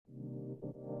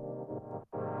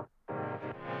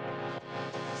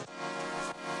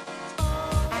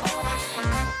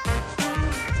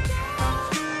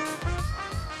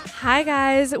Hi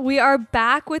guys, we are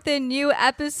back with a new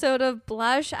episode of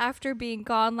Blush after being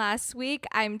gone last week.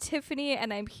 I'm Tiffany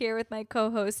and I'm here with my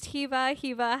co-host Hiva.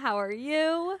 Hiva, how are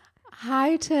you?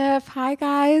 Hi, Tiff. Hi,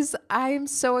 guys. I'm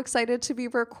so excited to be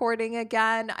recording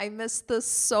again. I missed this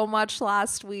so much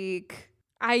last week.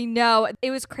 I know. It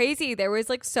was crazy. There was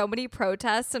like so many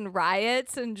protests and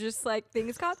riots and just like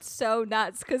things got so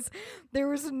nuts because there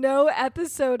was no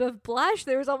episode of Blush.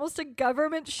 There was almost a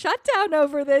government shutdown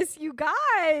over this, you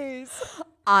guys.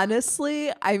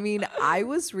 Honestly, I mean, I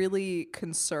was really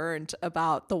concerned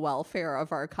about the welfare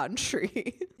of our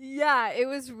country. Yeah, it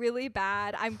was really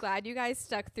bad. I'm glad you guys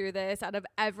stuck through this. Out of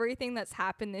everything that's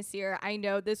happened this year, I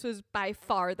know this was by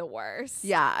far the worst.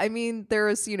 Yeah, I mean, there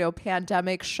was,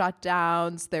 pandemic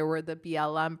shutdowns, there were the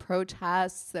BLM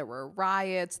protests, there were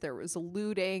riots, there was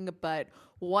looting, but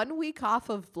 1 week off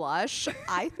of Blush,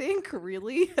 I think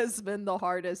really has been the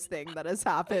hardest thing that has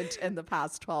happened in the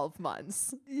past 12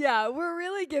 months. Yeah, we're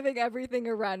really giving everything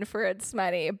a run for its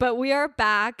money, but we are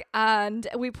back and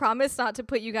we promise not to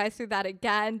put you guys through that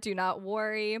again. Do not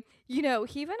worry. You know,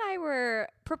 Heav and I were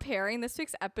preparing this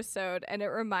week's episode and it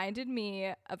reminded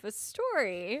me of a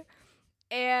story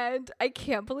and I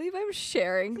can't believe I'm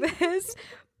sharing this,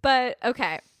 but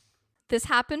okay. This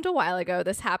happened a while ago.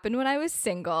 This happened when I was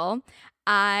single.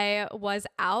 I was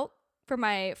out for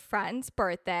my friend's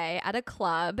birthday at a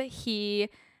club. He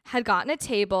had gotten a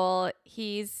table.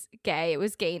 He's gay. It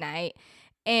was gay night.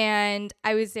 And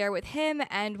I was there with him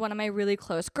and one of my really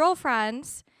close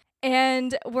girlfriends.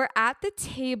 And we're at the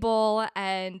table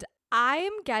and I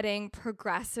am getting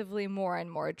progressively more and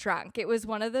more drunk. It was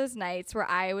one of those nights where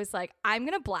I was like, I'm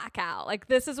going to black out. Like,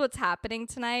 this is what's happening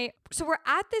tonight. So we're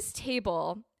at this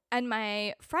table. And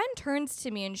my friend turns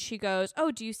to me and she goes, "Oh,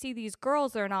 do you see these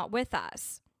girls? They're not with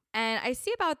us." And I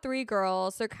see about 3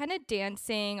 girls. They're kind of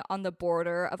dancing on the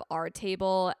border of our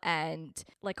table and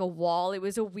like a wall. It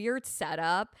was a weird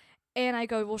setup. And I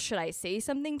go, "Well, should I say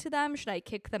something to them? Should I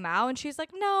kick them out?" And she's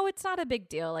like, "No, it's not a big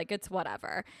deal. Like, it's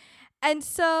whatever." And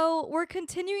so we're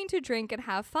continuing to drink and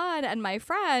have fun. And my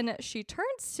friend, she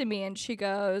turns to me and she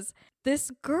goes,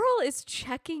 "This girl is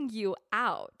checking you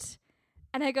out."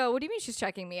 And I go, "What do you mean she's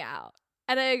checking me out?"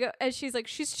 And I go, and she's like,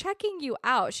 "She's checking you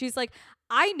out." She's like,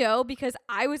 "I know because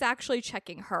I was actually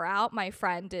checking her out. My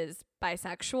friend is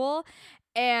bisexual."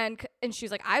 And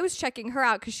she's like, "I was checking her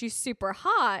out because she's super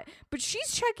hot, but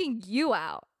she's checking you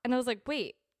out." And I was like,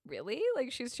 "Wait, really?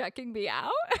 Like, she's checking me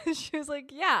out?" And she was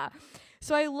like, "Yeah."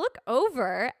 So I look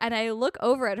over and I look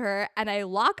over at her and I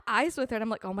lock eyes with her and I'm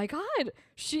like, "Oh my God,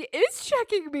 she is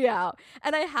checking me out."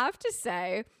 And I have to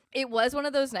say, it was one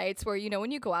of those nights where,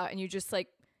 when you go out and you just like,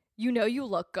 you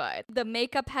look good. The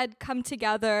makeup had come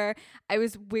together. I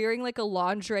was wearing like a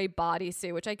lingerie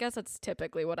bodysuit, which I guess that's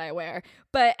typically what I wear.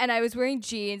 And I was wearing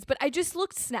jeans, but I just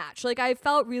looked snatched. Like, I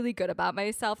felt really good about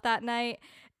myself that night.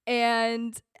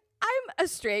 And I'm a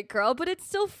straight girl, but it's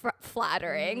still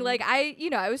flattering. Like,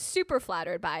 I was super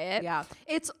flattered by it. Yeah.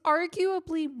 It's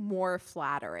arguably more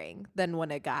flattering than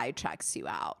when a guy checks you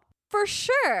out. For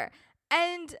sure.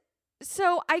 And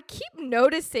so I keep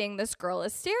noticing this girl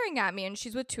is staring at me and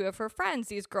she's with 2 of her friends,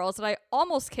 these girls that I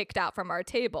almost kicked out from our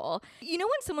table. You know,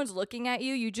 when someone's looking at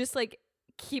you, you just like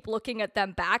keep looking at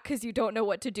them back because you don't know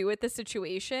what to do with the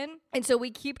situation. And so we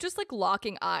keep just like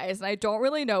locking eyes and I don't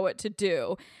really know what to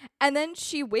do. And then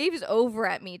she waves over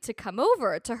at me to come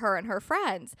over to her and her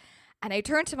friends. And I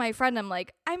turn to my friend. I'm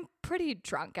like, "I'm pretty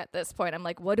drunk at this point." I'm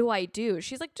like, "What do I do?"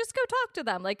 She's like, "Just go talk to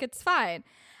them. Like, it's fine."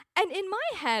 And in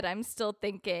my head, I'm still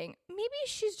thinking, maybe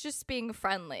she's just being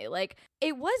friendly. Like,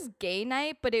 it was gay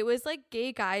night, but it was like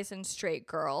gay guys and straight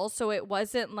girls. So it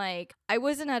wasn't like, I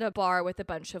wasn't at a bar with a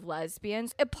bunch of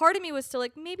lesbians. A part of me was still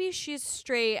like, maybe she's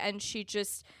straight and she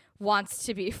just wants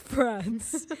to be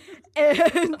friends.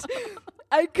 And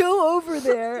I go over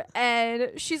there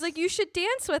and she's like, "You should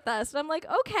dance with us." And I'm like,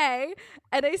 "Okay."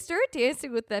 And I start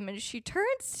dancing with them and she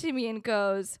turns to me and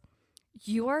goes,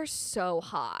 "You are so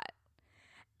hot."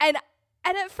 And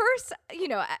at first,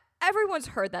 everyone's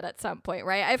heard that at some point,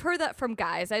 right? I've heard that from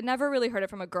guys. I never really heard it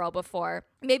from a girl before.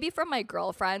 Maybe from my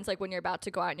girlfriends, like when you're about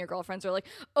to go out and your girlfriends are like,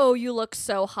 "Oh, you look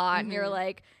so hot." Mm-hmm. And you're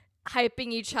like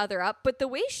hyping each other up. But the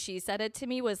way she said it to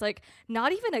me was like,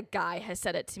 not even a guy has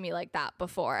said it to me like that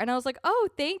before. And I was like, "Oh,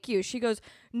 thank you." She goes,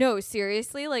 "No,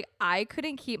 seriously, like I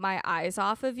couldn't keep my eyes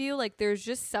off of you. Like there's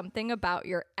just something about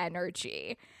your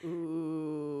energy."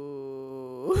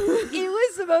 Ooh. It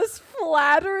was the most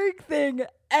flattering thing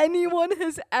anyone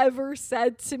has ever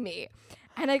said to me.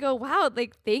 And I go, "Wow,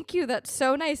 like, thank you. That's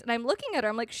so nice." And I'm looking at her.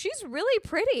 I'm like, "She's really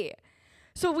pretty."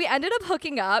 So we ended up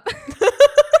hooking up.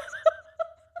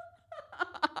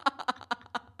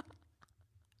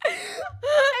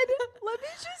 And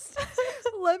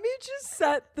let me just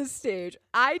set the stage.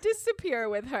 I disappear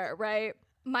with her, right?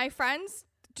 My friends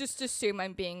just assume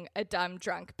I'm being a dumb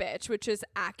drunk bitch, which is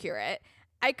accurate.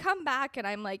 I come back and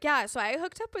I'm like, yeah, so I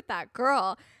hooked up with that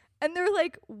girl. And they're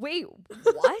like, wait,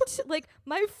 what? Like,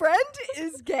 my friend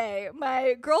is gay.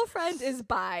 My girlfriend is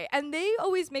bi. And they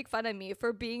always make fun of me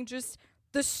for being just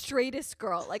the straightest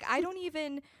girl. Like, I don't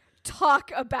even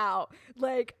talk about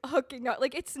like hooking up.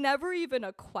 Like, it's never even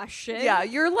a question. Yeah,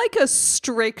 you're like a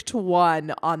strict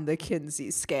one on the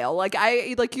Kinsey scale. Like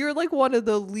you're like one of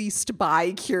the least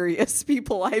bi-curious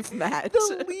people I've met.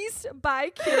 The least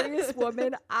bi-curious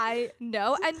woman I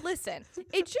know. And listen,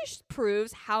 it just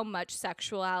proves how much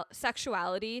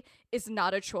sexuality is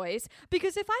not a choice.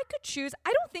 Because if I could choose,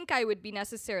 I don't think I would be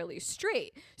necessarily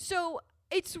straight. So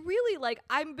it's really like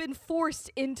I've been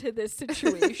forced into this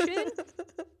situation.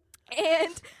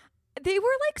 And they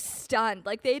were like stunned.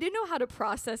 Like, they didn't know how to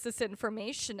process this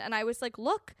information. And I was like,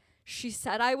 look, she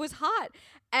said I was hot.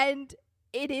 And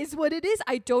it is what it is.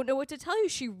 I don't know what to tell you.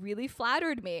 She really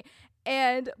flattered me.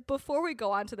 And before we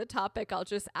go on to the topic, I'll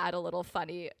just add a little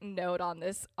funny note on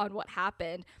this, on what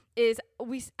happened, is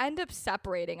we end up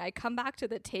separating. I come back to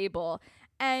the table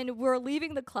and we're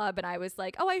leaving the club. And I was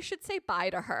like, oh, I should say bye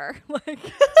to her. Like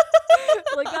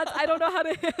that's, I don't know how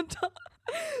to handle.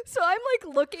 So I'm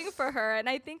like looking for her, and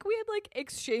I think we had like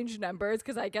exchanged numbers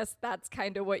because I guess that's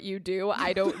kind of what you do.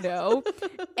 I don't know.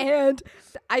 And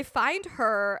I find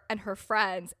her and her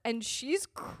friends, and she's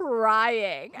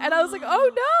crying. And I was like,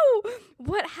 oh no,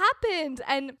 what happened?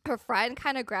 And her friend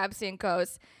kind of grabs me and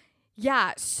goes,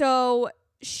 yeah, so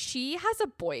she has a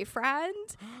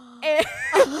boyfriend. And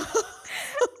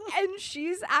and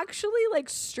she's actually like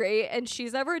straight, and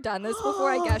she's never done this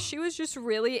before. I guess she was just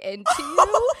really into you.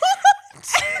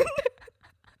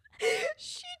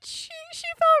 She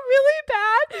felt really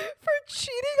bad for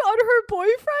cheating on her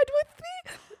boyfriend with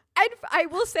me. And I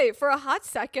will say, for a hot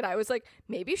second, I was like,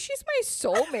 maybe she's my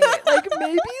soulmate. Like,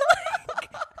 maybe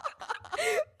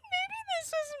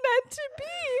this was meant to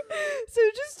be. So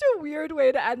just a weird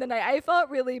way to end the night. I felt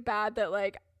really bad that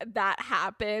like that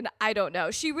happened. I don't know.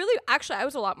 She really, actually, I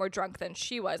was a lot more drunk than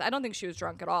she was. I don't think she was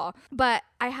drunk at all. But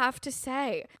I have to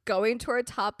say, going to our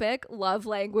topic, love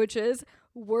languages,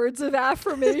 words of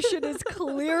affirmation is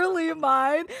clearly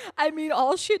mine. I mean,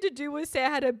 all she had to do was say I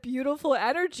had a beautiful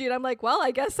energy, and I'm like, well,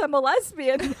 I guess I'm a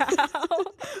lesbian now.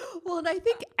 Well, and I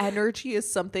think energy is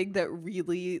something that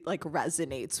really like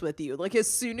resonates with you. Like, as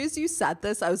soon as you said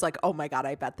this, I was like, oh my God,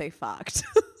 I bet they fucked.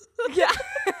 Yeah.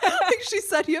 Like, she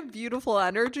said you have beautiful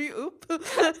energy. Oop.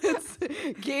 It's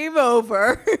game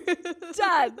over.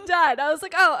 Done. I was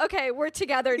like, oh, okay, we're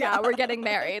together now. Yeah. We're getting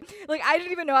married. Like, I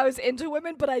didn't even know I was into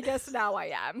women, but I guess now I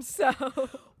am. So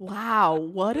wow,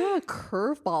 what a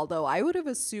curveball though. I would have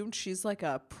assumed she's like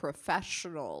a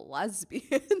professional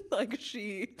lesbian. Like,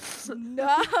 she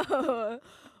No.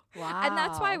 Wow. And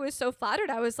that's why I was so flattered.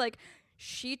 I was like,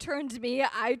 she turned me,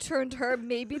 I turned her.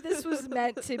 Maybe this was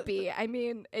meant to be. I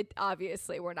mean, it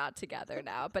obviously we're not together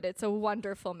now, but it's a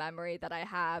wonderful memory that I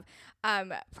have.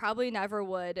 Probably never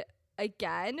would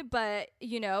again, but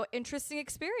you know, interesting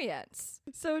experience.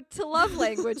 So to love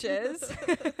languages,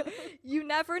 you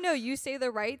never know. You say the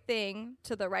right thing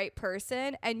to the right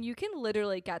person, and you can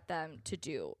literally get them to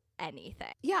do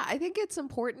anything. Yeah, I think it's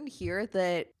important here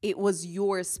that it was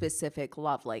your specific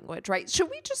love language, right?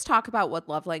 Should we just talk about what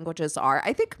love languages are?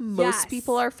 I think most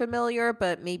people are familiar,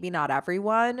 but maybe not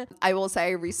everyone. I will say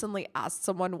I recently asked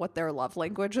someone what their love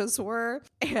languages were,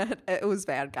 and it was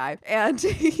Van Guy. And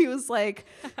he was like,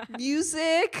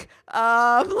 music,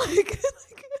 like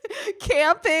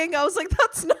camping. I was like,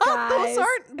 that's not, Guys. those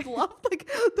aren't love, like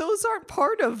those aren't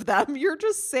part of them. You're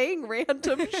just saying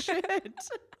random shit.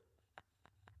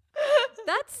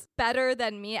 That's better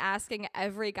than me asking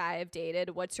every guy I've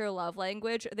dated, what's your love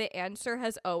language? The answer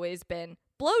has always been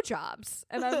blowjobs.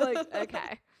 And I'm like,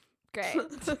 okay, great.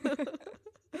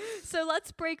 So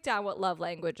let's break down what love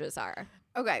languages are.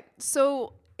 Okay,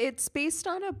 so it's based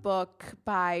on a book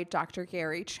by Dr.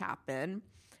 Gary Chapman.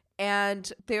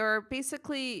 And there are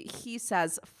basically, he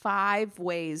says, 5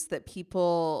 ways that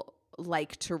people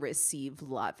like to receive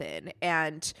love in.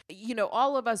 And, you know,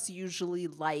 all of us usually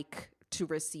like to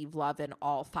receive love in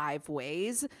all 5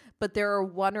 ways, but there are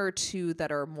 1 or 2 that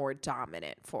are more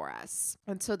dominant for us.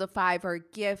 And so the 5 are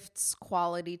gifts,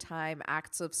 quality time,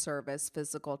 acts of service,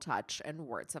 physical touch, and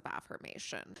words of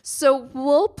affirmation. So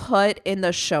we'll put in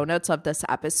the show notes of this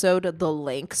episode the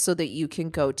link so that you can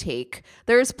go take,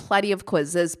 there's plenty of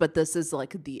quizzes, but this is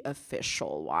like the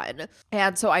official one.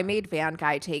 And so I made Van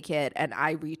Guy take it, and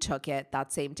I retook it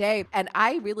that same day. And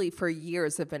I really for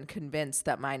years have been convinced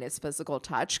that mine is physical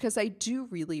touch, because I do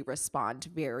really respond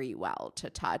very well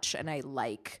to touch, and I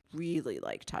really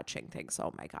like touching things.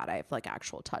 Oh my God, I have like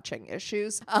actual touching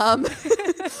issues.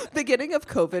 Beginning of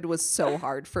COVID was so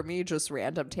hard for me, just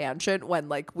random tangent, when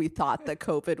like we thought that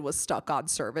COVID was stuck on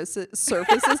surfaces.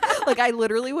 Like I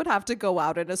literally would have to go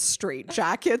out in a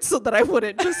straitjacket so that I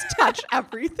wouldn't just touch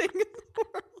everything in the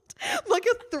world. Like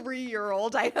a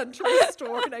 3-year-old, I enter a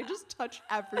store and I just touch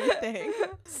everything.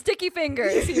 Sticky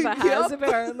fingers, Eva has,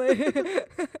 apparently.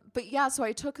 But yeah, so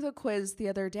I took the quiz the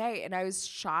other day and I was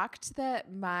shocked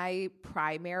that my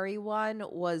primary one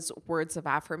was words of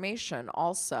affirmation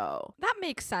also. That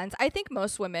makes sense. I think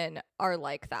most women are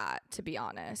like that, to be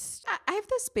honest. I have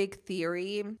this big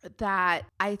theory that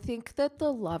I think that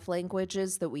the love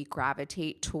languages that we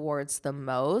gravitate towards the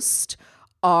most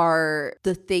are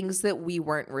the things that we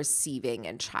weren't receiving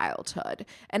in childhood.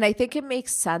 And I think it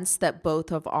makes sense that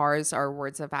both of ours are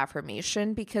words of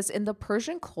affirmation, because in the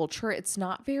Persian culture, it's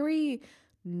not very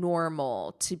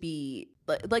normal to be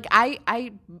like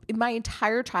I in my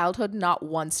entire childhood, not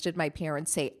once did my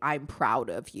parents say, "I'm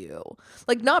proud of you."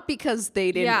 Like, not because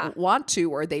they didn't want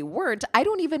to or they weren't. I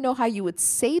don't even know how you would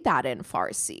say that in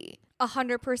Farsi.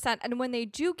 100%. And when they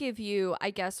do give you,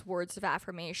 I guess, words of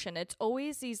affirmation, it's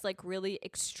always these like really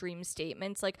extreme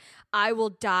statements like, "I will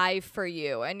die for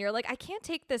you." And you're like, I can't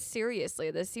take this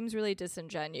seriously. This seems really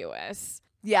disingenuous.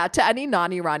 Yeah, to any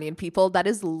non-Iranian people, that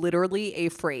is literally a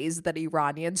phrase that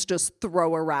Iranians just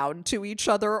throw around to each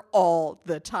other all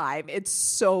the time. It's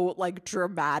so like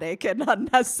dramatic and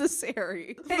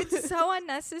unnecessary. It's so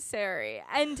unnecessary.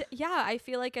 And yeah, I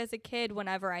feel like as a kid,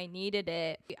 whenever I needed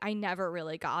it, I never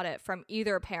really got it from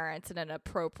either parents in an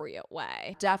appropriate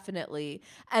way. Definitely.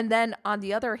 And then on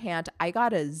the other hand, I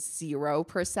got a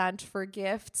 0% for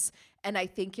gifts. And I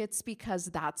think it's because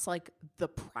that's like the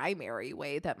primary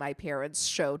way that my parents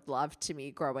showed love to me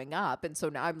growing up. And so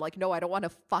now I'm like, no, I don't want a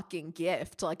fucking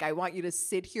gift. Like, I want you to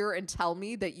sit here and tell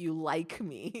me that you like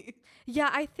me.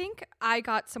 Yeah, I think I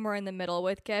got somewhere in the middle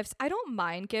with gifts. I don't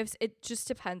mind gifts. It just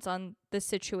depends on the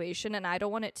situation. And I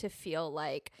don't want it to feel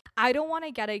like I don't want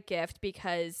to get a gift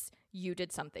because you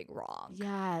did something wrong.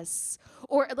 Yes.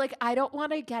 Or like, I don't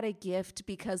want to get a gift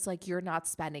because like you're not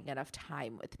spending enough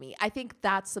time with me. I think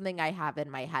that's something I have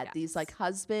in my head. Yes. These like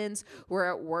husbands who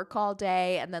are at work all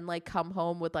day and then like come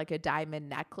home with like a diamond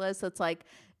necklace. It's like,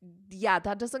 yeah,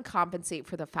 that doesn't compensate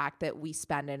for the fact that we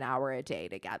spend an hour a day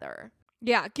together.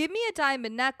 Yeah. Give me a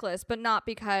diamond necklace, but not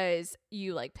because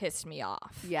you like pissed me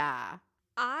off. Yeah.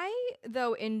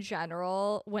 Though, in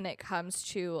general, when it comes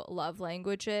to love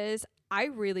languages, I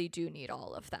really do need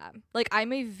all of them. Like,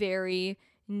 I'm a very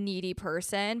needy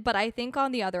person, but I think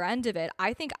on the other end of it,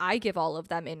 I think I give all of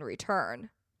them in return,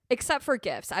 except for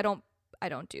gifts. I don't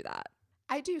do that.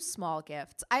 I do small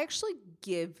gifts. I actually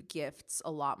give gifts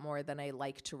a lot more than I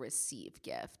like to receive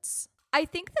gifts. I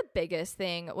think the biggest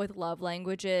thing with love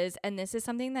languages, and this is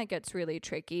something that gets really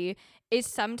tricky, is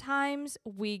sometimes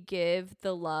we give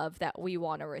the love that we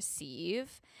want to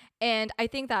receive. And I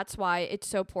think that's why it's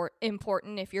so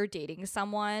important if you're dating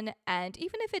someone, and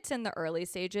even if it's in the early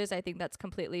stages, I think that's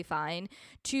completely fine,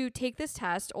 to take this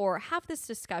test or have this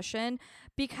discussion,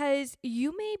 because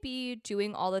you may be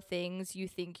doing all the things you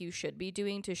think you should be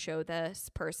doing to show this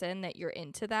person that you're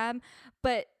into them,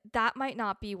 but that might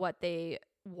not be what they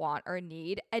want or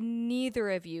need, and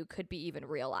neither of you could be even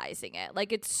realizing it.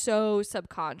 Like, it's so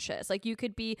subconscious. Like, you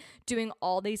could be doing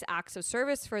all these acts of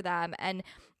service for them, and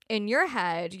in your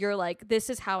head you're like, this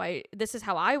is how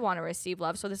I want to receive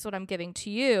love, so this is what I'm giving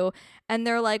to you. And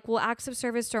they're like, well, acts of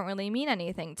service don't really mean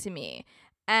anything to me,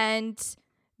 and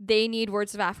they need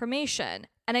words of affirmation.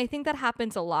 And I think that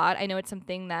happens a lot. I know it's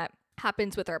something that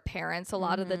happens with our parents a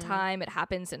lot of the time. It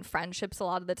happens in friendships a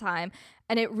lot of the time.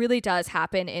 And it really does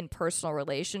happen in personal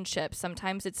relationships.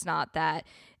 Sometimes it's not that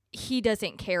he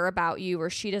doesn't care about you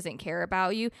or she doesn't care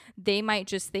about you. They might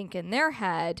just think in their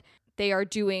head they are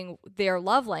doing their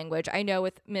love language. I know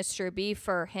with Mr. B,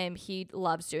 for him, he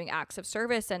loves doing acts of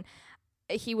service, and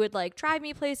he would like drive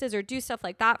me places or do stuff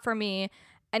like that for me.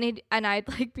 And I'd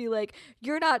like be like,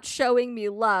 you're not showing me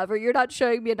love, or you're not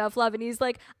showing me enough love. And he's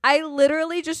like, I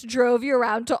literally just drove you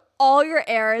around to all your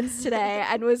errands today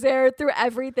and was there through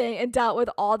everything and dealt with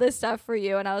all this stuff for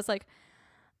you. And I was like,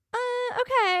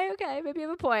 okay, maybe you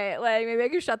have a point. Like, maybe I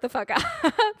can shut the fuck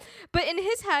up. But in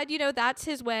his head, you know, that's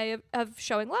his way of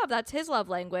showing love. That's his love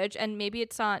language. And maybe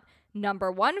it's not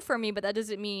number one for me, but that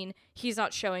doesn't mean he's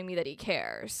not showing me that he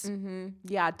cares.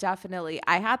 Yeah, definitely.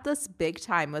 I had this big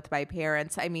time with my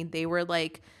parents. I mean, they were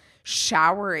like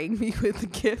showering me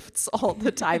with gifts all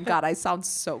the time. God, I sound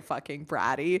so fucking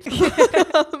bratty.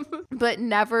 But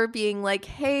never being like,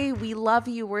 hey, we love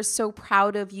you. We're so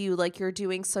proud of you. Like, you're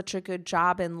doing such a good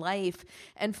job in life.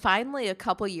 And finally, a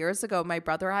couple years ago, my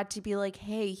brother had to be like,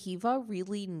 hey, Hiva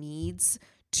really needs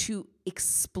to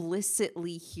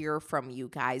explicitly hear from you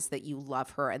guys that you love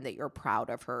her and that you're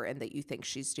proud of her and that you think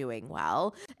she's doing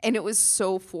well. And it was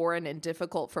so foreign and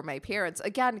difficult for my parents,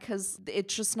 again, because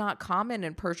it's just not common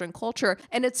in Persian culture.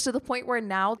 And it's to the point where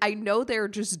now I know they're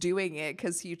just doing it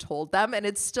because you told them, and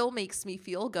it still makes me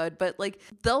feel good. But like,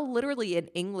 they'll literally in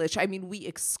English, I mean, we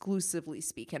exclusively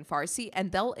speak in Farsi,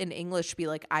 and they'll in English be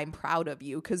like, I'm proud of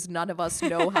you, because none of us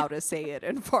know how to say it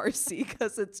in Farsi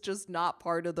because it's just not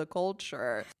part of the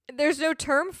culture. There's no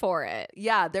term for it.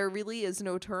 Yeah, there really is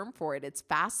no term for it. It's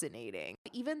fascinating.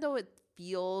 Even though it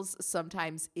feels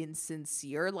sometimes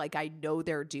insincere, like I know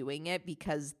they're doing it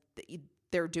because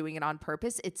they're doing it on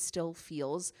purpose, it still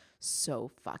feels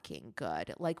so fucking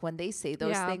good. Like when they say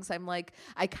those things, I'm like,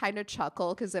 I kind of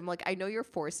chuckle because I'm like, I know you're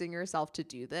forcing yourself to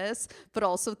do this, but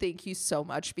also thank you so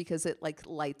much because it like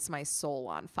lights my soul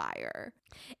on fire.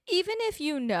 Even if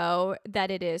you know that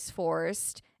it is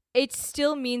forced, it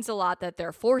still means a lot that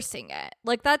they're forcing it.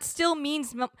 Like that still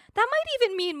means, that might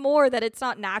even mean more that it's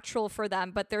not natural for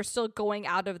them, but they're still going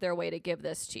out of their way to give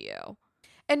this to you.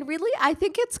 And really, I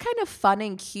think it's kind of fun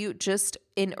and cute just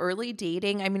in early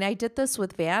dating. I mean, I did this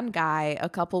with Van Guy a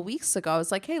couple weeks ago. I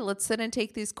was like, hey, let's sit and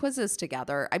take these quizzes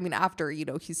together. I mean, after, you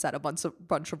know, he said a bunch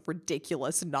of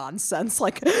ridiculous nonsense,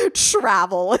 like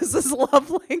travel is his love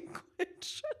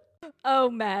language. Oh,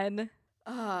 men.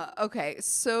 Okay,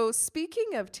 so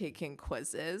speaking of taking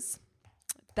quizzes,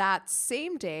 that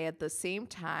same day at the same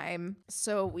time,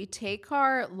 so we take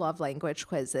our love language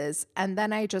quizzes, and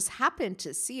then I just happened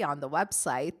to see on the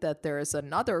website that there's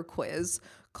another quiz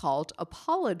called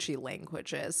apology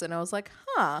languages, and I was like,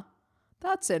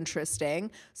 that's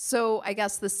interesting. So I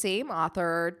guess the same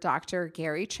author, Dr.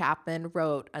 Gary Chapman,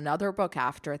 wrote another book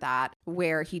after that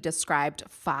where he described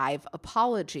 5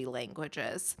 apology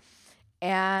languages.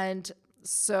 And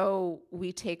so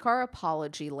we take our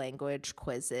apology language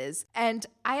quizzes, and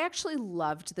I actually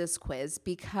loved this quiz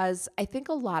because I think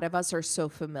a lot of us are so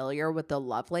familiar with the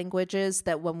love languages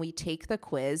that when we take the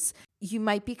quiz, you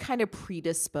might be kind of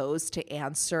predisposed to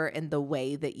answer in the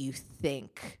way that you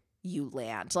think you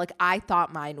land. Like I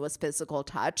thought mine was physical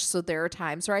touch. So there are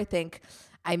times where I think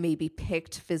I maybe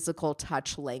picked physical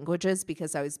touch languages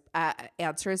because I was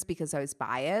answers because I was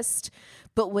biased.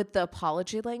 But with the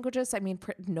apology languages, I mean,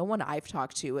 no one I've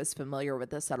talked to is familiar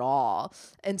with this at all.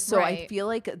 And so I feel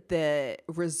like the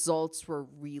results were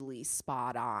really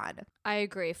spot on. I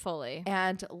agree fully.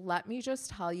 And let me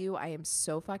just tell you, I am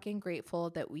so fucking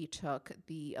grateful that we took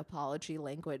the apology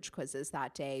language quizzes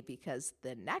that day, because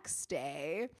the next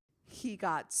day he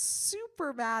got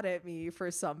super mad at me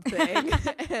for something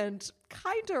and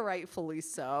kind of rightfully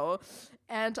so.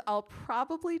 And I'll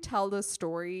probably tell the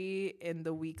story in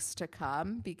the weeks to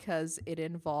come because it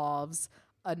involves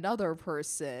another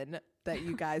person that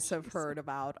you guys have heard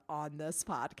about on this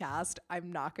podcast.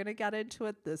 I'm not going to get into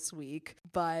it this week,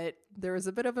 but there was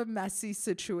a bit of a messy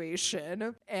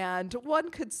situation, and one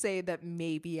could say that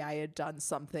maybe I had done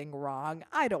something wrong.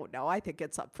 I don't know. I think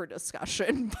it's up for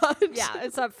discussion, but yeah,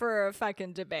 it's up for a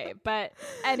fucking debate. But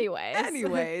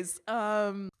anyways,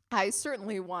 I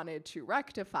certainly wanted to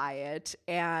rectify it.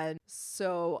 And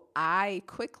so I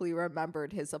quickly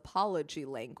remembered his apology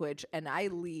language, and I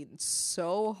leaned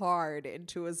so hard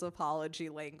into his apology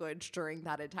language during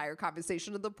that entire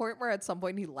conversation, to the point where at some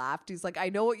point he laughed. He's like, I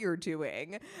know what you're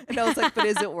doing. And I was like, but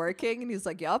is it working? And he's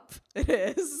like, yep, it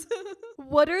is.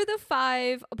 What are the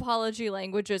 5 apology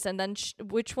languages, and then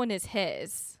which one is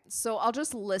his? So I'll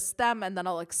just list them and then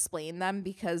I'll explain them,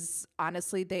 because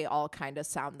honestly, they all kind of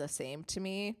sound the same to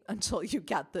me until you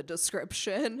get the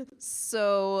description.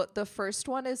 So the first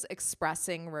one is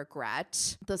expressing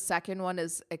regret. The second one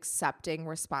is accepting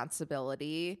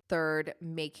responsibility. Third,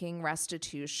 making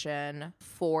restitution.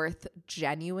 Fourth,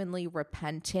 genuinely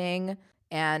repenting.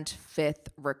 And fifth,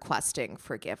 requesting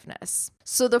forgiveness.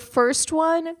 So the first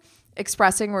one,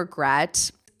 expressing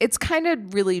regret, it's kind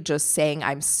of really just saying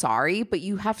I'm sorry, but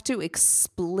you have to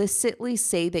explicitly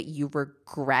say that you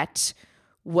regret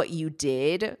what you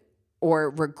did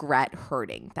or regret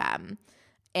hurting them.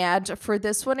 And for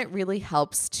this one, it really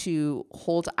helps to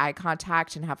hold eye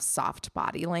contact and have soft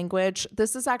body language.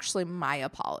 This is actually my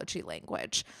apology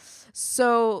language.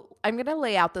 So I'm going to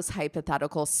lay out this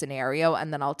hypothetical scenario,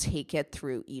 and then I'll take it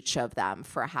through each of them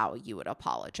for how you would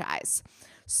apologize.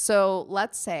 So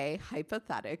let's say,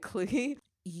 hypothetically,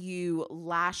 you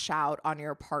lash out on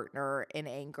your partner in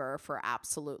anger for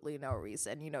absolutely no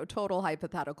reason. Total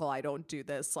hypothetical. I don't do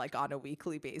this like on a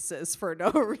weekly basis for no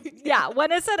reason. Yeah,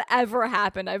 when has that ever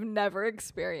happened? I've never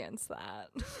experienced that.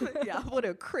 Yeah, what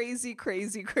a crazy,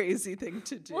 crazy, crazy thing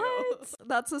to do. What?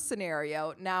 That's a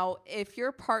scenario. Now, if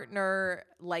your partner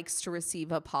likes to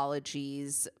receive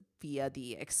apologies via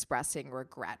the expressing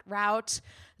regret route,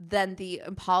 then the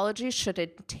apology should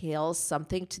entail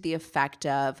something to the effect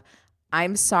of,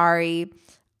 I'm sorry.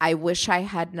 I wish I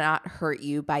had not hurt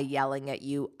you by yelling at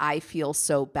you. I feel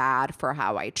so bad for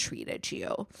how I treated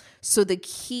you. So the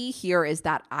key here is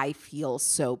that I feel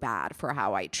so bad for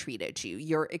how I treated you.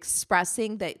 You're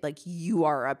expressing that like you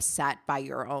are upset by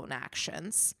your own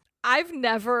actions. I've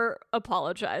never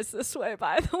apologized this way,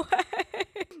 by the way.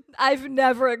 I've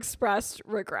never expressed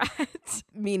regret.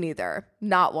 Me neither.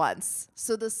 Not once.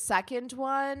 So the second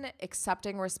one,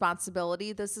 accepting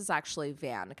responsibility, this is actually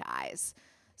Van guys.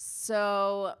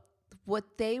 So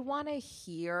what they want to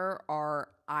hear are,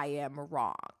 I am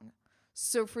wrong.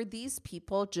 So for these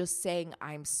people, just saying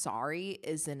I'm sorry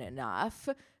isn't enough.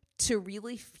 To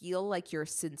really feel like you're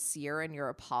sincere in your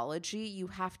apology, you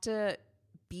have to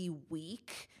be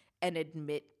weak and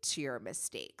admit to your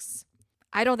mistakes.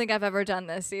 I don't think I've ever done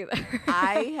this either.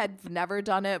 I had never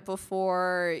done it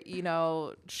before,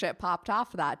 shit popped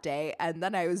off that day. And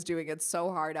then I was doing it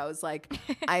so hard. I was like,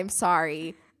 I'm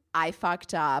sorry. I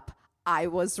fucked up. I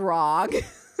was wrong.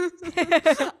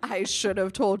 I should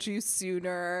have told you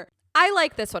sooner. I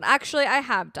like this one. Actually, I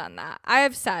have done that. I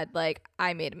have said, like,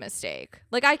 I made a mistake.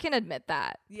 Like, I can admit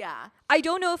that. Yeah. I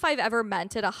don't know if I've ever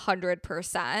meant it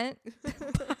 100%.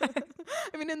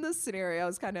 I mean, in this scenario, I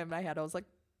was kind of in my head. I was like,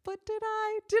 but did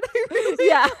I really?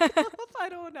 Yeah. I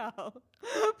don't know,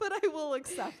 but I will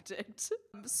accept it.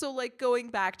 So like going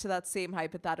back to that same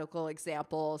hypothetical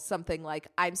example, something like,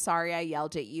 I'm sorry I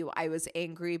yelled at you. I was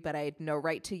angry, but I had no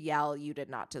right to yell. You did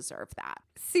not deserve that.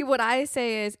 See, what I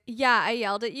say is, yeah, I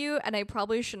yelled at you and I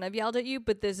probably shouldn't have yelled at you,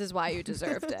 but this is why you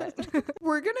deserved it.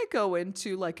 We're going to go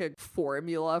into like a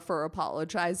formula for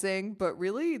apologizing, but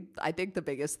really, I think the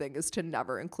biggest thing is to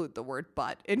never include the word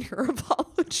but in your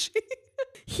apology.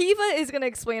 Hiva is going to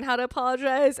explain how to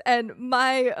apologize, and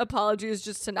my apology is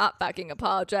just to not fucking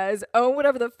apologize. Own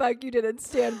whatever the fuck you did and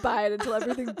stand by it until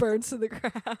everything burns to the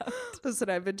ground. Listen,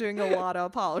 I've been doing a lot of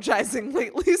apologizing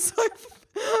lately, so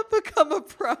I've become a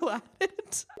pro at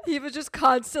it. Hiva's just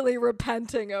constantly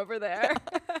repenting over there.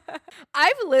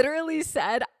 I've literally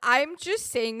said, I'm just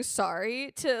saying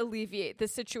sorry to alleviate the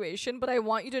situation, but I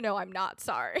want you to know I'm not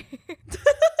sorry.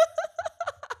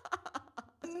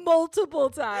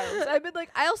 Multiple times. I've been like,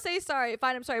 I'll say sorry,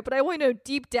 fine, I'm sorry, but I want you to know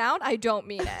deep down, I don't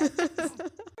mean it.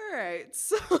 All right,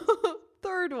 so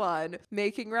third one,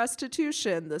 making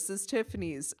restitution. This is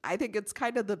Tiffany's. I think it's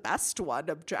kind of the best one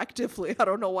objectively. I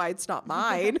don't know why it's not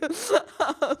mine.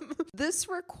 This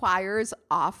requires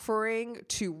offering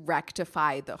to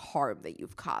rectify the harm that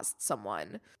you've caused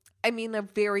someone. I mean, a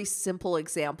very simple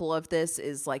example of this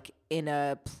is like in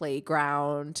a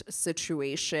playground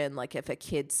situation, like if a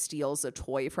kid steals a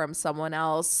toy from someone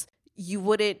else, you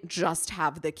wouldn't just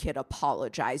have the kid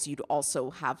apologize. You'd also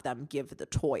have them give the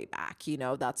toy back.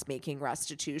 That's making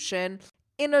restitution.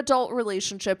 In adult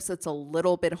relationships, it's a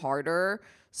little bit harder.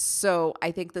 So I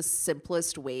think the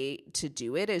simplest way to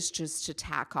do it is just to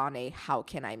tack on a, how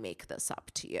can I make this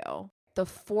up to you? The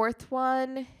fourth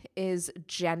one is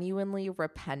genuinely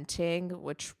repenting,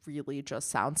 which really just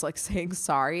sounds like saying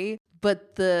sorry.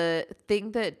 But the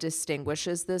thing that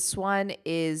distinguishes this one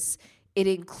is it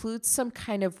includes some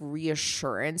kind of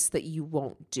reassurance that you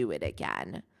won't do it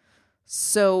again.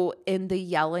 So in the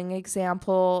yelling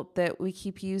example that we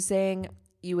keep using,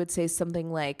 you would say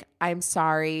something like, I'm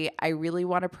sorry, I really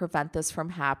want to prevent this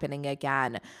from happening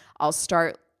again. I'll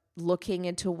start looking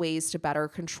into ways to better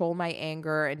control my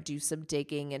anger and do some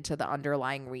digging into the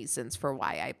underlying reasons for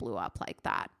why I blew up like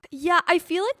that. Yeah, I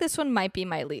feel like this one might be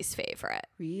my least favorite.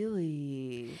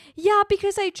 Really? Yeah,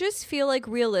 because I just feel like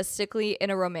realistically in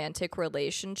a romantic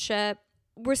relationship,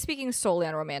 we're speaking solely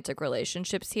on romantic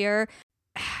relationships here,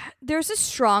 there's a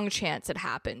strong chance it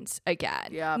happens again.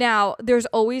 Yeah. Now, there's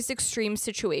always extreme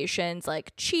situations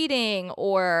like cheating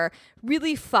or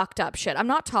really fucked up shit. I'm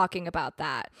not talking about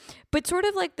that. But sort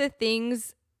of like the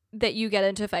things that you get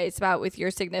into fights about with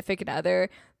your significant other,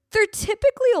 they're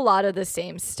typically a lot of the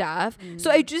same stuff.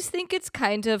 So I just think it's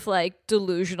kind of like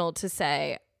delusional to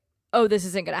say, oh, this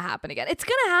isn't going to happen again. It's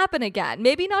going to happen again.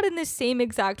 Maybe not in the same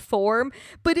exact form,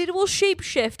 but it will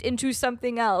shapeshift into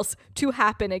something else to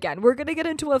happen again. We're going to get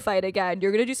into a fight again.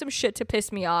 You're going to do some shit to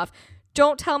piss me off.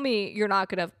 Don't tell me you're not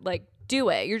going to like do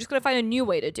it. You're just going to find a new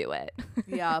way to do it.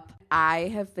 Yep. I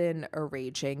have been a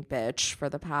raging bitch for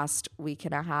the past week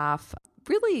and a half.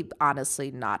 Really, honestly,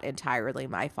 not entirely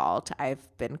my fault. I've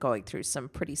been going through some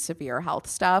pretty severe health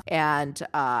stuff, and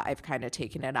I've kind of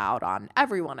taken it out on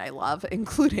everyone I love,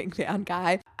 including Van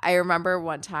Guy. I remember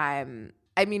one time,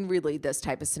 I mean, really, this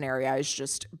type of scenario, I was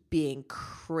just being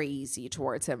crazy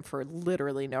towards him for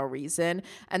literally no reason.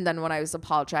 And then when I was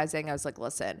apologizing, I was like,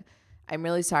 listen, I'm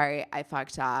really sorry. I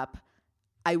fucked up.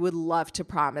 I would love to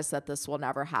promise that this will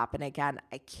never happen again.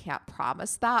 I can't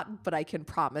promise that, but I can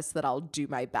promise that I'll do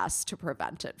my best to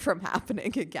prevent it from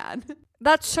happening again.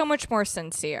 That's so much more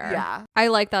sincere. Yeah. I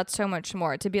like that so much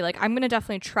more, to be like, I'm going to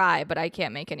definitely try, but I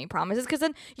can't make any promises. Because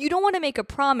then you don't want to make a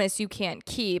promise you can't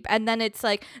keep. And then it's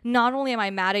like, not only am I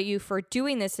mad at you for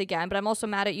doing this again, but I'm also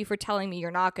mad at you for telling me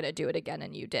you're not going to do it again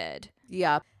and you did.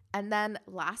 Yeah. And then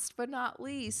last but not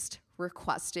least,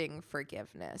 requesting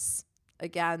forgiveness.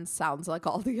 Again, sounds like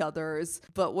all the others,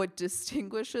 but what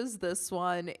distinguishes this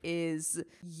one is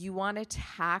you want to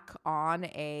tack on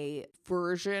a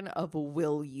version of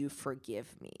 "will you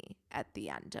forgive me" at the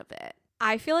end of it.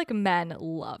 I feel like men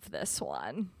love this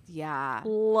one. Yeah.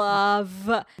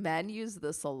 Love. Men use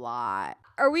this a lot.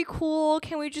 Are we cool?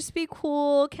 Can we just be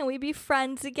cool? Can we be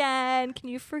friends again? Can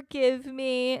you forgive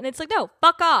me? And it's like, no,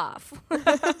 fuck off.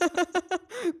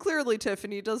 Clearly,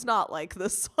 Tiffany does not like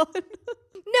this one.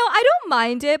 No, I don't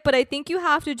mind it, but I think you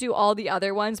have to do all the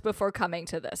other ones before coming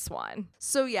to this one.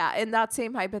 So yeah, in that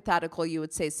same hypothetical, you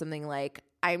would say something like,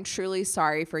 I'm truly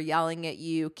sorry for yelling at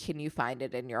you. Can you find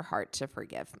it in your heart to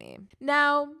forgive me?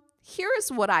 Now, here's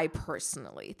what I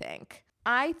personally think.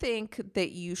 I think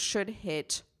that you should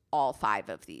hit all 5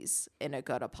 of these in a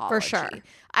good apology. For sure.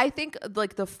 I think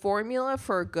like the formula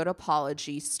for a good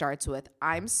apology starts with,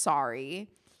 I'm sorry,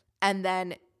 and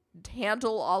then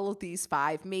handle all of these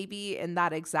 5, maybe in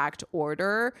that exact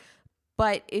order.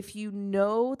 But if you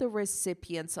know the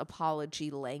recipient's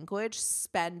apology language,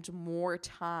 spend more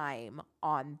time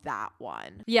on that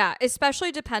one. Yeah,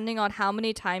 especially depending on how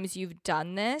many times you've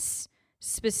done this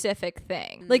specific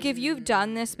thing. Like if you've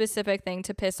done this specific thing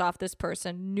to piss off this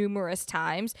person numerous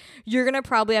times, you're going to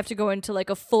probably have to go into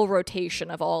like a full rotation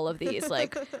of all of these,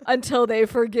 like until they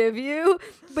forgive you.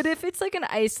 But if it's like an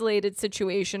isolated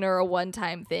situation or a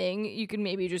one-time thing, you can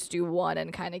maybe just do one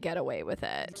and kind of get away with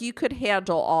it. You could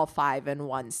handle all 5 in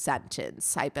one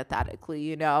sentence, hypothetically,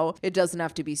 you know? It doesn't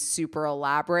have to be super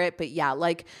elaborate, but yeah,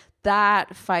 like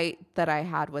that fight that I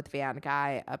had with Van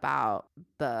Guy about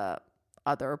the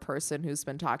other person who's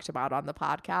been talked about on the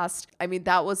podcast. I mean,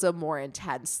 that was a more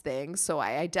intense thing. So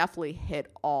I definitely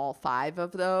hit all 5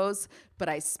 of those, but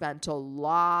I spent a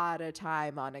lot of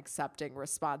time on accepting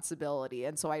responsibility.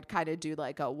 And so I'd kind of do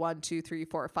like a 1, 2, 3,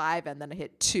 4, 5, and then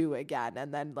hit 2 again,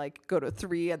 and then like go to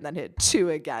 3 and then hit 2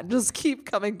 again. Just keep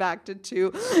coming back to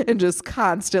 2 and just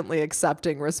constantly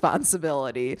accepting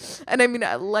responsibility. And I mean,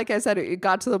 like I said, it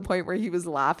got to the point where he was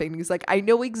laughing. He's like, I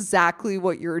know exactly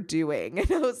what you're doing.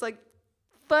 And I was like,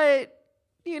 but,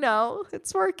 you know,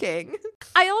 it's working.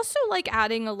 I also like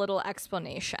adding a little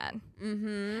explanation.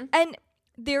 Mm-hmm. And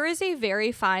there is a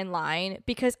very fine line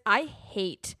because I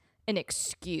hate an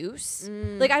excuse.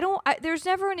 Like there's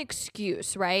never an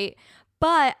excuse, right?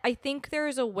 But I think there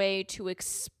is a way to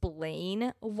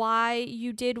explain why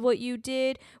you did what you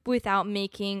did without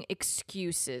making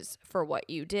excuses for what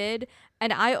you did.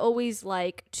 And I always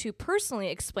like to personally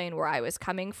explain where I was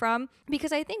coming from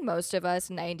because I think most of us,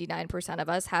 99% of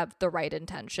us, have the right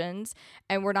intentions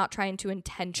and we're not trying to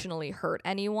intentionally hurt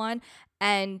anyone.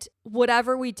 And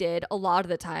whatever we did, a lot of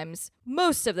the times,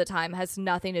 most of the time, has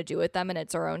nothing to do with them and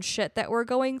it's our own shit that we're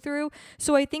going through.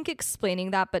 So I think explaining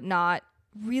that but not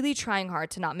really trying hard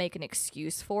to not make an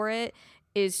excuse for it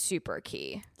is super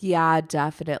key. Yeah,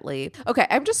 definitely. Okay,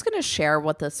 I'm just going to share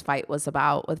what this fight was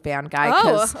about with Van Guy.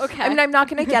 Oh, okay. I mean, I'm not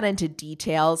going to get into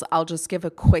details. I'll just give a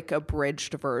quick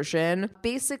abridged version.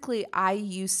 Basically, I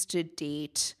used to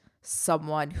date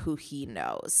someone who he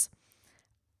knows.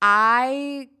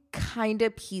 I kind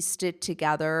of pieced it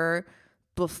together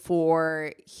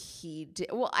before he did.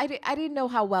 Well, I didn't know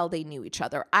how well they knew each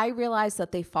other. I realized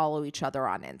that they follow each other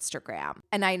on Instagram,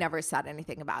 and I never said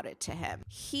anything about it to him.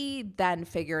 He then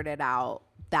figured it out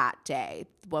that day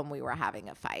when we were having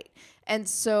a fight. And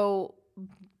so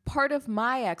part of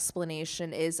my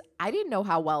explanation is I didn't know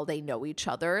how well they know each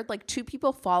other. Like 2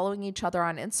 people following each other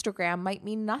on Instagram might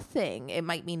mean nothing. It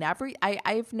might mean I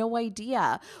have no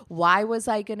idea. Why was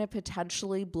I going to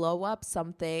potentially blow up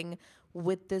something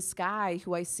with this guy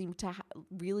who I seem to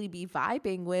really be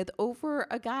vibing with over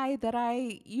a guy that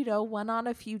I, went on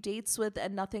a few dates with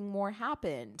and nothing more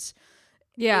happened?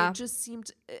 Yeah. It just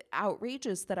seemed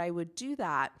outrageous that I would do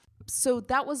that. So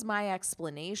that was my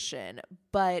explanation.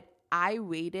 But I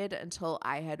waited until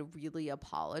I had really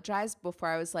apologized before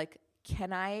I was like,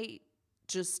 can I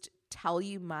just tell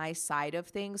you my side of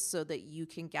things so that you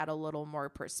can get a little more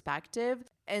perspective?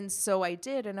 And so I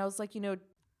did. And I was like,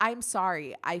 I'm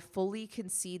sorry. I fully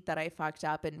concede that I fucked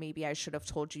up and maybe I should have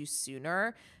told you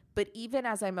sooner. But even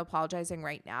as I'm apologizing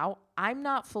right now, I'm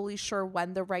not fully sure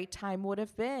when the right time would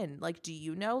have been. Like, do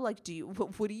you know? Like,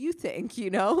 what do you think?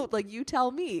 Like, you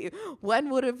tell me when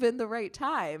would have been the right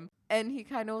time. And he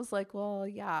kind of was like, well,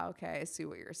 yeah, okay, I see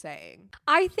what you're saying.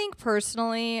 I think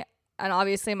personally, and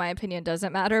obviously my opinion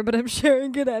doesn't matter, but I'm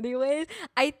sharing it anyways.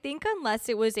 I think unless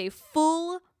it was a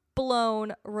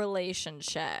full-blown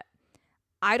relationship,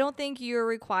 I don't think you're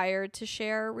required to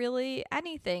share really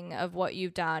anything of what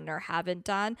you've done or haven't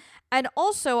done. And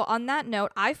also on that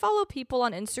note, I follow people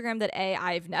on Instagram that A,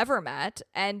 I've never met,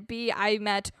 and B, I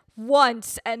met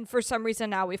once, and for some reason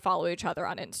now we follow each other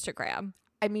on Instagram.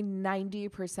 I mean,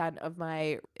 90% of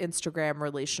my Instagram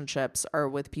relationships are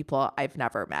with people I've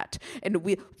never met. And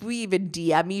we even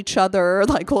DM each other,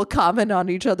 like we'll comment on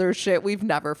each other's shit we've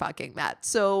never fucking met.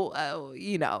 So,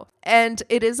 and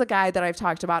it is a guy that I've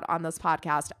talked about on this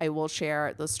podcast. I will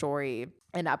share the story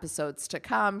in episodes to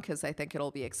come because I think it'll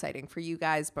be exciting for you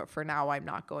guys. But for now, I'm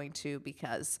not going to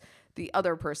because the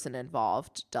other person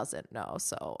involved doesn't know.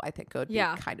 So I think it would be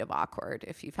kind of awkward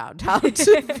if you found out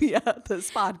via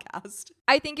this podcast.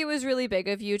 I think it was really big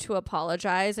of you to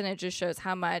apologize, and it just shows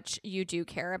how much you do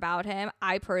care about him.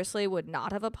 I personally would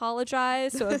not have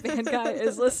apologized. So if Van Guy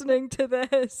is listening to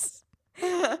this, he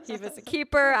was a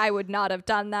keeper. I would not have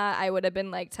done that. I would have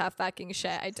been like, tough fucking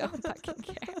shit. I don't fucking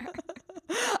care.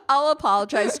 I'll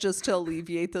apologize just to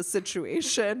alleviate the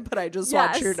situation, but I just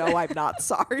want you to know I'm not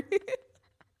sorry.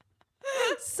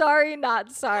 Sorry,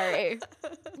 not sorry.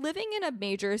 Living in a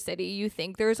major city, you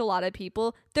think there's a lot of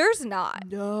people. There's not.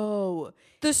 No.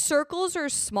 The circles are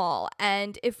small.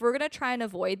 And if we're going to try and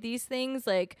avoid these things,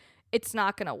 like, it's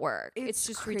not going to work. It's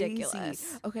just crazy.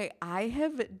 Ridiculous. Okay, I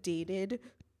have dated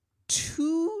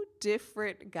 2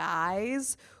 different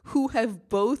guys who have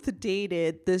both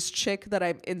dated this chick that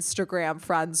I'm Instagram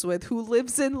friends with who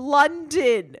lives in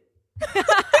London.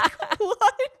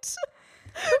 What?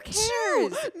 Who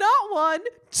cares? 2, not 1,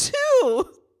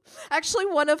 2. Actually,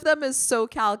 one of them is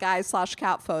SoCal guy /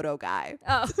 cat photo guy.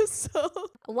 Oh, so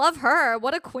love her.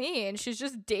 What a queen. She's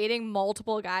just dating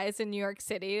multiple guys in New York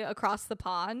City across the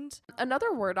pond.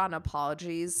 Another word on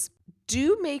apologies.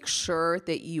 Do make sure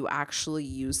that you actually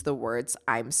use the words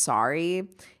 "I'm sorry."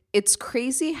 It's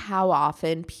crazy how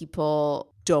often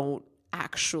people don't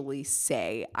actually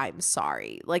say "I'm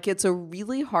sorry." Like, it's a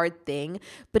really hard thing,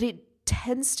 but it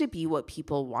tends to be what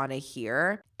people want to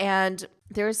hear. And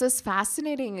there's this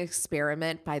fascinating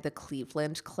experiment by the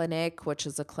Cleveland Clinic, which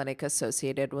is a clinic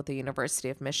associated with the University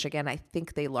of Michigan. I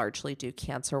think they largely do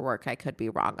cancer work. I could be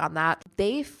wrong on that.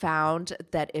 They found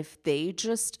that if they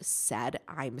just said,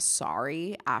 "I'm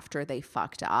sorry," after they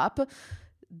fucked up,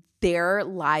 their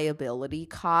liability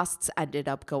costs ended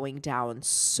up going down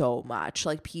so much.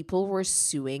 Like, people were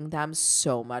suing them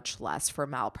so much less for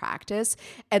malpractice,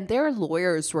 and their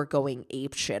lawyers were going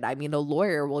apeshit. I mean, a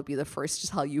lawyer will be the first to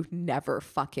tell you never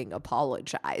fucking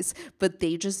apologize, but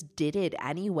they just did it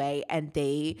anyway, and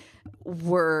they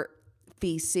were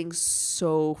facing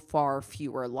so far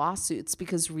fewer lawsuits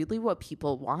because really what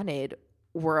people wanted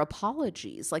were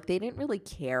apologies. Like, they didn't really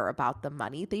care about the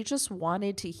money. They just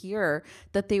wanted to hear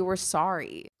that they were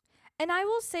sorry. And I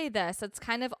will say this, it's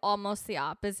kind of almost the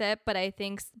opposite, but I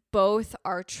think both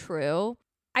are true.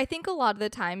 I think a lot of the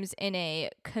times in a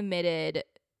committed,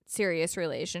 serious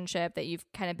relationship that you've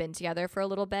kind of been together for a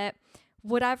little bit,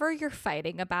 whatever you're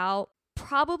fighting about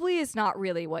probably is not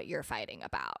really what you're fighting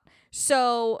about.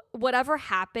 So whatever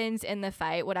happens in the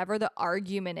fight, whatever the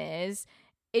argument is,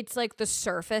 it's like the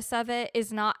surface of it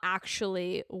is not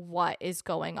actually what is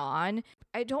going on.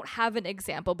 I don't have an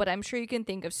example, but I'm sure you can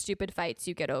think of stupid fights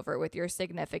you get over with your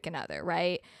significant other,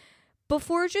 right?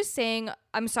 Before just saying,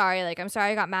 "I'm sorry, like, I'm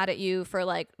sorry I got mad at you for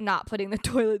like not putting the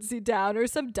toilet seat down," or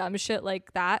some dumb shit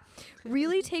like that,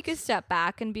 really take a step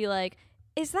back and be like,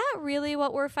 is that really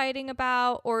what we're fighting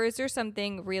about? Or is there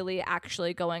something really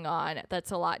actually going on that's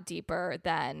a lot deeper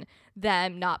than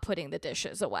them not putting the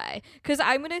dishes away? Because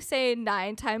I'm going to say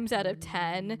 9 times out of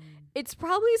 10, it's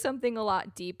probably something a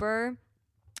lot deeper.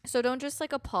 So don't just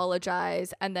like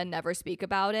apologize and then never speak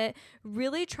about it.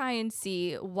 Really try and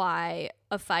see why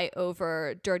a fight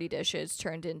over dirty dishes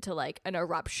turned into like an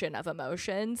eruption of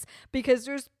emotions, because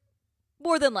there's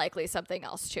more than likely something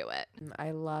else to it.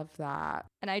 I love that.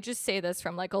 And I just say this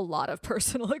from like a lot of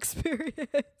personal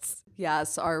experience.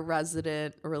 Yes, our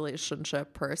resident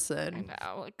relationship person. I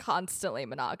know, like, constantly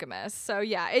monogamous. So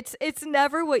yeah, it's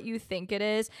never what you think it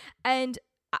is. And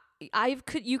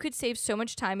you could save so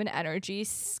much time and energy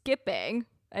skipping.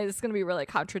 And it's going to be really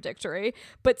contradictory,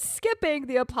 but skipping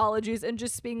the apologies and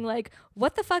just being like,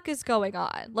 what the fuck is going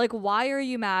on? Like, why are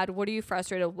you mad? What are you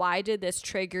frustrated? Why did this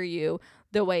trigger you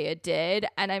the way it did?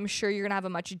 And I'm sure you're going to have a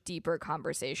much deeper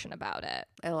conversation about it.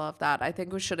 I love that. I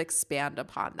think we should expand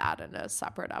upon that in a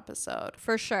separate episode.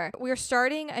 For sure. We're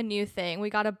starting a new thing. We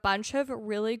got a bunch of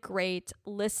really great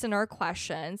listener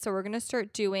questions. So we're going to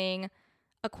start doing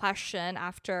a question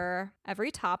after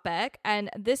every topic. And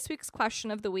this week's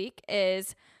question of the week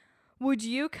is, would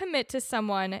you commit to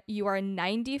someone you are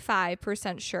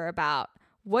 95% sure about?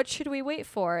 What should we wait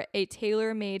for? A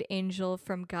tailor-made angel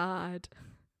from God.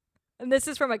 And this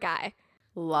is from a guy.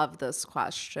 Love this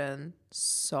question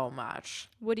so much.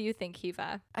 What do you think,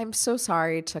 Hiva? I'm so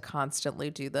sorry to constantly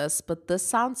do this, but this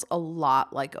sounds a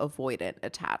lot like avoidant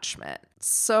attachment.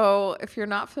 So, if you're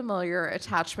not familiar,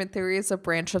 attachment theory is a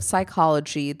branch of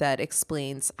psychology that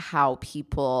explains how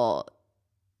people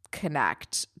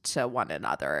connect to one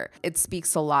another. It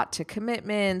speaks a lot to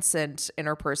commitments and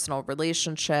interpersonal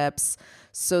relationships.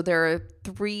 So there are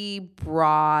 3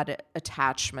 broad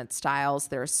attachment styles.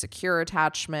 There's secure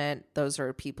attachment. Those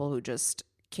are people who just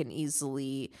can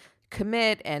easily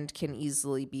commit and can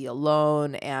easily be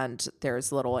alone, and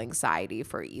there's little anxiety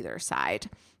for either side.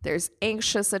 There's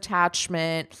anxious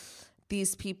attachment.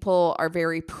 These people are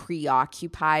very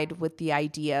preoccupied with the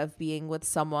idea of being with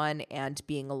someone, and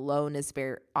being alone is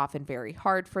often very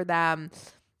hard for them.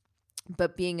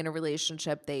 But being in a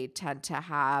relationship, they tend to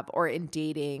have, or in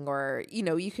dating, or,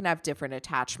 you can have different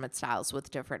attachment styles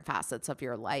with different facets of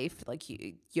your life. Like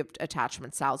you have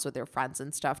attachment styles with your friends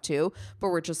and stuff too, but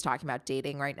we're just talking about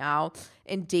dating right now.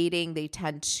 In dating, they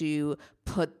tend to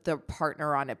put the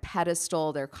partner on a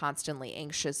pedestal. They're constantly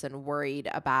anxious and worried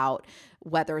about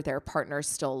whether their partner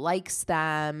still likes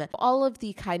them. All of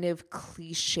the kind of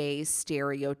cliche,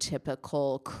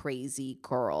 stereotypical crazy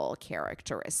girl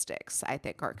characteristics, I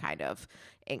think, are kind of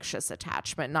anxious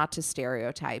attachment. Not to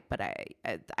stereotype, but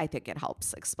I think it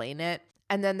helps explain it.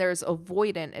 And then there's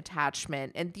avoidant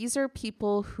attachment. And these are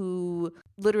people who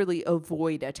literally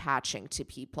avoid attaching to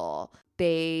people.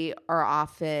 They are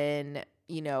often,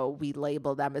 we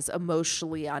label them as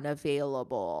emotionally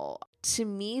unavailable. To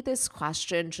me, this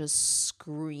question just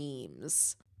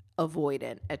screams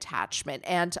avoidant attachment.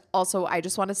 And also, I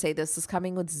just want to say this is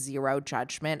coming with zero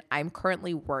judgment. I'm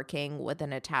currently working with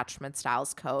an attachment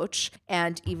styles coach.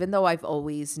 And even though I've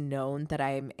always known that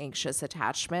I'm anxious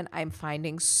attachment, I'm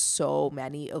finding so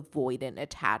many avoidant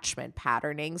attachment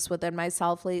patternings within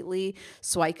myself lately.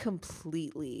 So I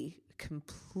completely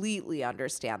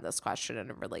understand this question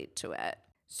and relate to it.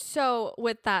 So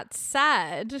with that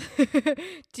said,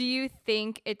 do you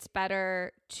think it's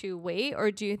better to wait, or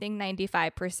do you think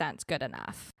 95% is good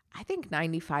enough? I think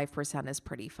 95% is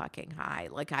pretty fucking high.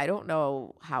 Like, I don't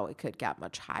know how it could get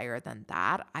much higher than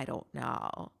that. I don't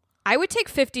know. I would take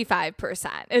 55%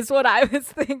 is what I was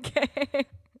thinking.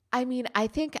 I mean, I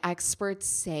think experts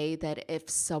say that if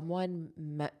someone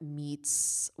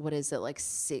meets, what is it, like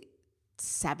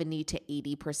 70 to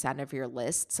 80% of your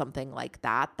list, something like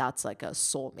that, that's like a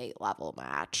soulmate level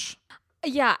match.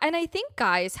 Yeah, and I think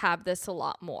guys have this a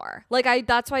lot more. Like,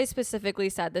 that's why I specifically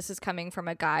said this is coming from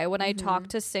a guy. When I talk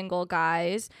to single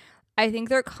guys, I think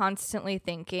they're constantly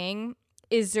thinking,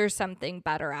 is there something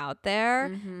better out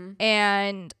there?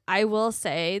 And I will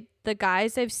say the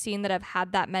guys I've seen that have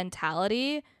had that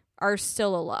mentality are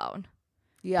still alone.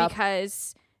 Yeah.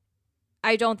 Because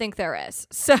I don't think there is.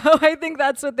 So I think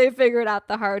that's what they figured out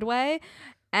the hard way.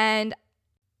 And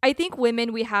I think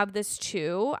women, we have this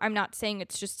too. I'm not saying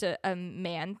it's just a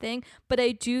man thing, but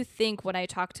I do think when I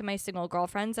talk to my single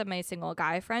girlfriends and my single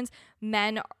guy friends,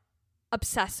 men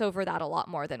obsess over that a lot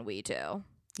more than we do.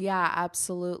 Yeah,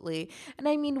 absolutely. And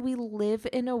I mean, we live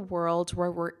in a world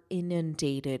where we're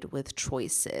inundated with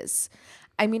choices.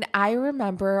 I mean, I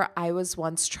remember I was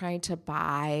once trying to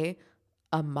buy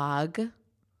a mug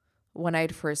when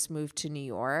I'd first moved to New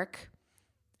York.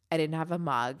 I didn't have a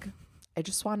mug. I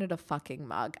just wanted a fucking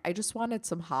mug. I just wanted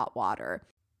some hot water.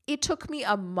 It took me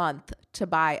a month to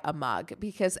buy a mug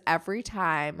because every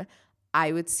time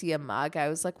I would see a mug, I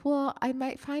was like, well, I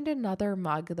might find another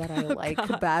mug that I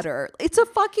like better. It's a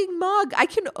fucking mug. I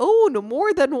can own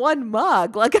more than one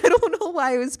mug. Like, I don't know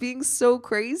why I was being so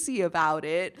crazy about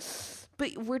it,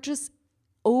 but we're just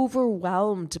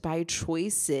overwhelmed by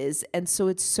choices. And so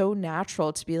it's so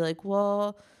natural to be like,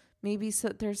 well, maybe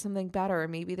there's something better,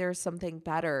 maybe there's something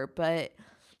better, but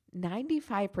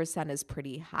 95% is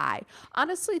pretty high.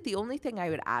 Honestly, the only thing I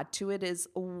would add to it is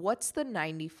what's the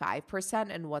 95%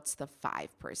 and what's the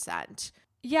 5%?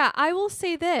 Yeah, I will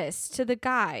say this to the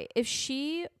guy. If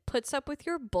she puts up with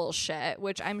your bullshit,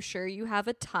 which I'm sure you have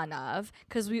a ton of,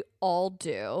 because we all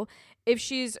do, if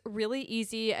she's really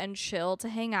easy and chill to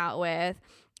hang out with,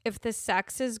 if the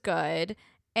sex is good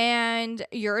and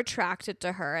you're attracted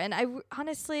to her, and I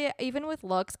honestly, even with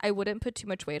looks, I wouldn't put too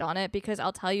much weight on it, because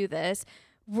I'll tell you this,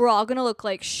 we're all gonna look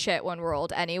like shit when we're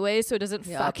old anyway, so it doesn't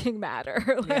fucking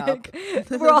matter. Like,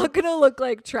 we're all gonna look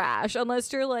like trash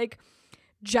unless you're like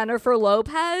Jennifer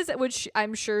Lopez, which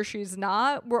I'm sure she's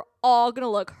not. We're all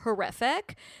gonna look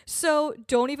horrific, so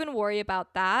don't even worry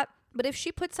about that. But if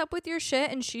she puts up with your shit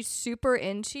and she's super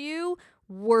into you,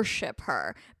 worship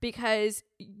her, because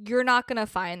you're not gonna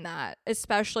find that,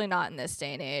 especially not in this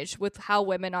day and age with how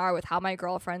women are, with how my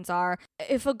girlfriends are.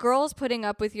 If a girl's putting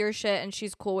up with your shit and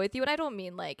she's cool with you, and I don't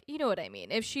mean like, you know what I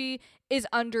mean, if she is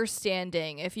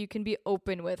understanding, if you can be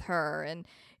open with her and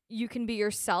you can be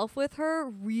yourself with her,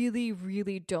 really,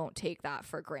 really don't take that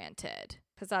for granted,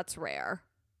 because that's rare.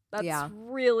 That's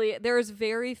really, there's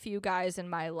very few guys in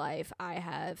my life I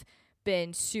have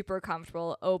been super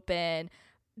comfortable, open,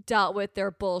 dealt with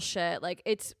their bullshit. Like,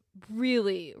 it's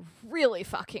really, really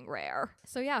fucking rare.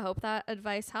 So yeah, I hope that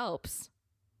advice helps.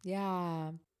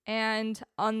 Yeah. And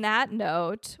on that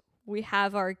note, we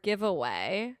have our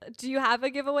giveaway. Do you have a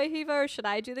giveaway, Hiva, or should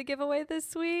I do the giveaway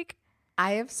this week?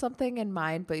 I have something in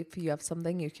mind, but if you have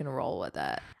something, you can roll with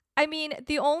it. I mean,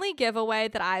 the only giveaway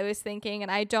that I was thinking, and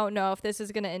I don't know if this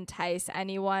is going to entice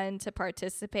anyone to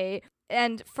participate,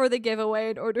 and for the giveaway,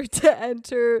 in order to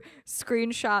enter,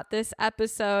 screenshot this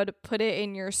episode, put it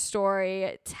in your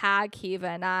story, tag Hiva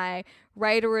and I,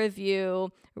 write a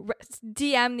review,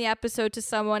 DM the episode to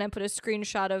someone and put a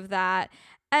screenshot of that.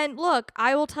 And look,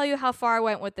 I will tell you how far I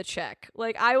went with the chick.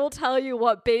 Like, I will tell you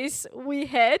what base we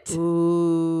hit.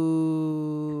 Ooh.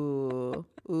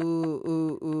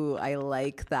 Ooh. I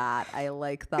like that. I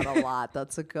like that a lot.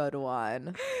 That's a good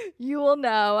one. You will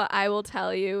know. I will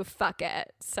tell you. Fuck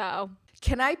it. So.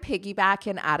 Can I piggyback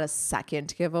and add a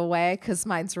second giveaway? Because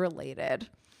mine's related.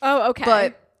 Oh, okay.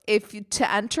 But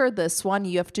to enter this one,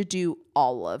 you have to do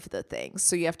all of the things.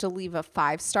 So you have to leave a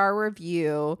 5-star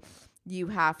review. You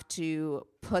have to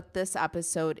put this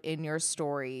episode in your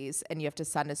stories, and you have to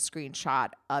send a screenshot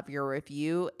of your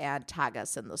review and tag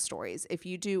us in the stories. If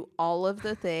you do all of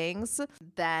the things,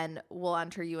 then we'll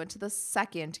enter you into the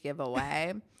second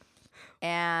giveaway.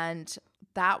 And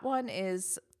that one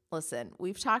is, listen,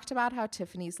 we've talked about how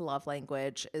Tiffany's love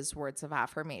language is words of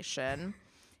affirmation.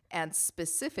 And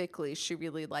specifically, she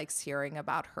really likes hearing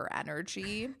about her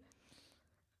energy.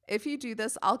 If you do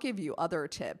this, I'll give you other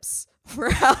tips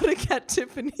for how to get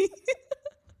Tiffany.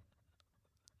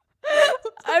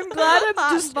 I'm glad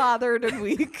I'm just bothered and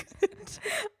weak.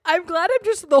 I'm glad I'm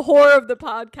just the whore of the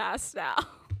podcast now.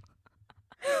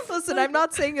 Listen, I'm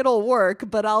not saying it'll work,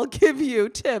 but I'll give you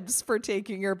tips for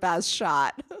taking your best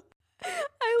shot.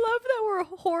 I love that we're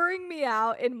whoring me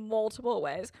out in multiple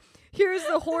ways. Here's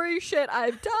the hoary shit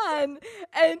I've done,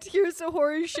 and here's the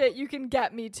hoary shit you can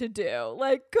get me to do.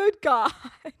 Like, good God.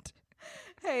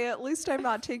 Hey, at least I'm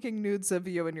not taking nudes of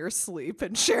you in your sleep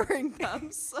and sharing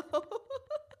them, so.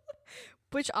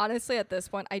 Which, honestly, at this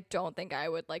point, I don't think I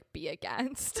would, like, be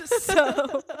against,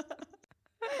 so.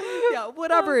 Yeah,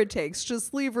 whatever it takes.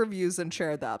 Just leave reviews and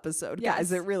share the episode,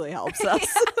 guys. It really helps us.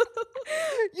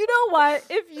 You know what?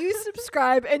 If you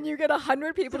subscribe and you get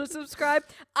 100 people to subscribe,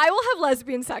 I will have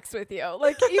lesbian sex with you.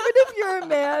 Like, even if you're a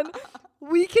man,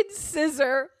 we can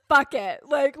scissor. Fuck it.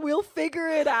 Like, we'll figure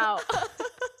it out.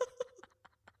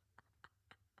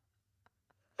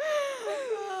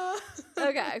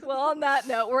 Okay, well, on that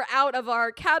note, we're out of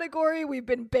our category. We've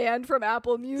been banned from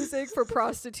Apple Music for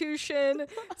prostitution.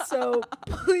 So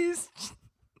please,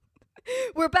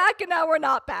 we're back and now we're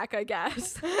not back, I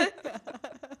guess.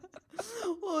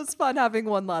 Well, it's fun having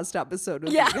one last episode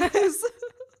with you guys.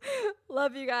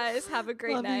 Love you guys. Have a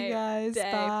great night. Love you guys.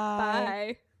 Day. Bye.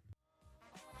 Bye.